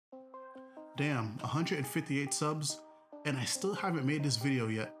Damn, 158 subs, and I still haven't made this video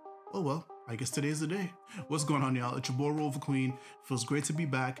yet. Oh well, I guess today's the day. What's going on, y'all? It's your boy Roliver Queen. Feels great to be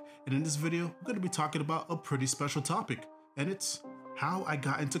back, and in this video, we're gonna be talking about a pretty special topic, and it's how I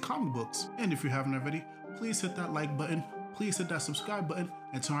got into comic books. And if you haven't already, please hit that like button, please hit that subscribe button,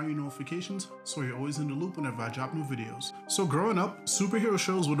 and turn on your notifications so you're always in the loop whenever I drop new videos. So growing up, superhero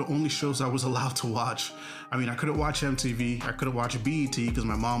shows were the only shows I was allowed to watch. I mean, I couldn't watch MTV, I couldn't watch BET because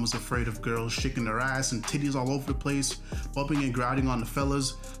my mom was afraid of girls shaking their ass and titties all over the place, bumping and grinding on the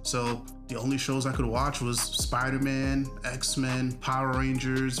fellas. So the only shows I could watch was Spider-Man, X-Men, Power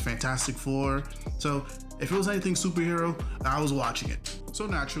Rangers, Fantastic Four. So if it was anything superhero, I was watching it. So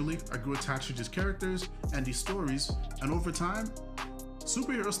naturally, I grew attached to these characters and these stories, and over time,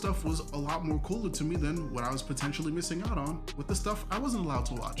 superhero stuff was a lot more cooler to me than what I was potentially missing out on with the stuff I wasn't allowed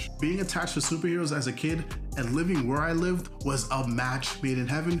to watch. Being attached to superheroes as a kid and living where I lived was a match made in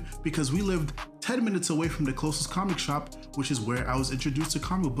heaven because we lived 10 minutes away from the closest comic shop, which is where I was introduced to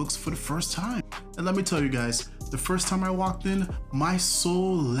comic books for the first time. And let me tell you guys, the first time I walked in, my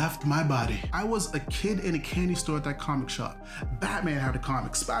soul left my body. I was a kid in a candy store at that comic shop. Batman had a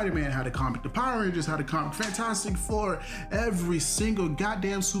comic, Spider-Man had a comic, the Power Rangers had a comic, Fantastic Four, every single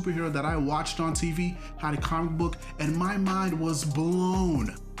goddamn superhero that I watched on TV had a comic book, and my mind was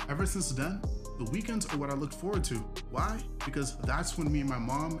blown. Ever since then, the weekends are what I look forward to. Why? Because that's when me and my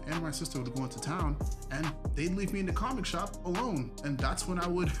mom and my sister would go into town and they'd leave me in the comic shop alone. And that's when I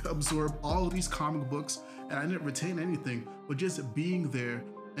would absorb all of these comic books, and I didn't retain anything, but just being there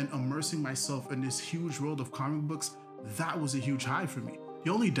and immersing myself in this huge world of comic books, that was a huge high for me.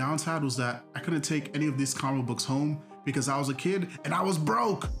 The only downside was that I couldn't take any of these comic books home because I was a kid and I was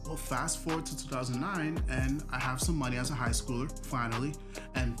broke. Well, fast forward to 2009 and I have some money as a high schooler, finally.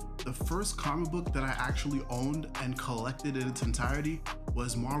 And the first comic book that I actually owned and collected in its entirety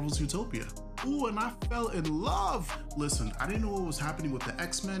was Marvel's Utopia. Ooh, and I fell in love. Listen, I didn't know what was happening with the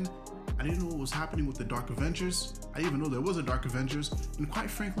X-Men. I didn't know what was happening with the Dark Avengers. I didn't even know there was a Dark Avengers. And quite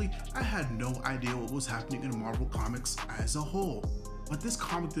frankly, I had no idea what was happening in Marvel Comics as a whole. But this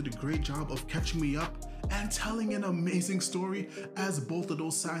comic did a great job of catching me up and telling an amazing story as both of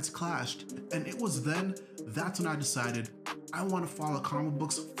those sides clashed. And it was that's when I decided I want to follow comic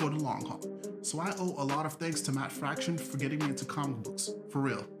books for the long haul. So I owe a lot of thanks to Matt Fraction for getting me into comic books. For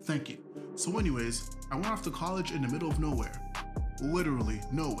real, thank you. So anyways, I went off to college in the middle of nowhere. Literally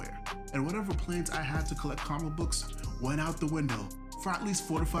nowhere. And whatever plans I had to collect comic books went out the window for at least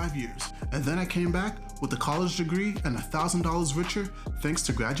 4 to 5 years. And then I came back with a college degree and $1,000 richer thanks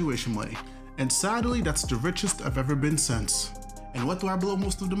to graduation money. And sadly, that's the richest I've ever been since. And what do I blow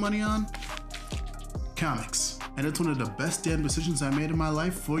most of the money on? Comics. And it's one of the best damn decisions I made in my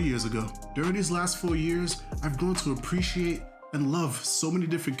life 4 years ago. During these last 4 years, I've grown to appreciate and love so many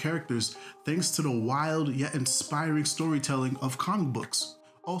different characters thanks to the wild yet inspiring storytelling of comic books.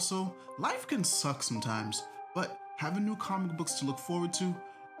 Also, life can suck sometimes, but having new comic books to look forward to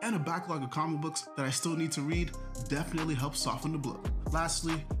and a backlog of comic books that I still need to read definitely helps soften the blow.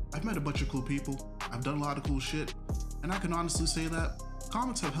 Lastly, I've met a bunch of cool people, I've done a lot of cool shit, and I can honestly say that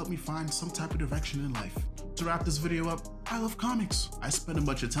comics have helped me find some type of direction in life. To wrap this video up, I love comics. I spend a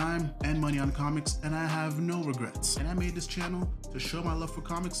bunch of time and money on comics, and I have no regrets. And I made this channel to show my love for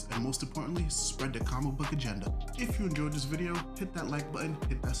comics and most importantly, spread the comic book agenda. If you enjoyed this video, hit that like button,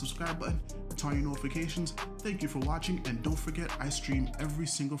 hit that subscribe button, and turn on your notifications. Thank you for watching, and don't forget I stream every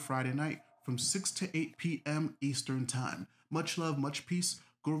single Friday night from 6 to 8 p.m. Eastern Time. Much love, much peace.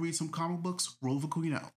 Go read some comic books. Roliver Queen out.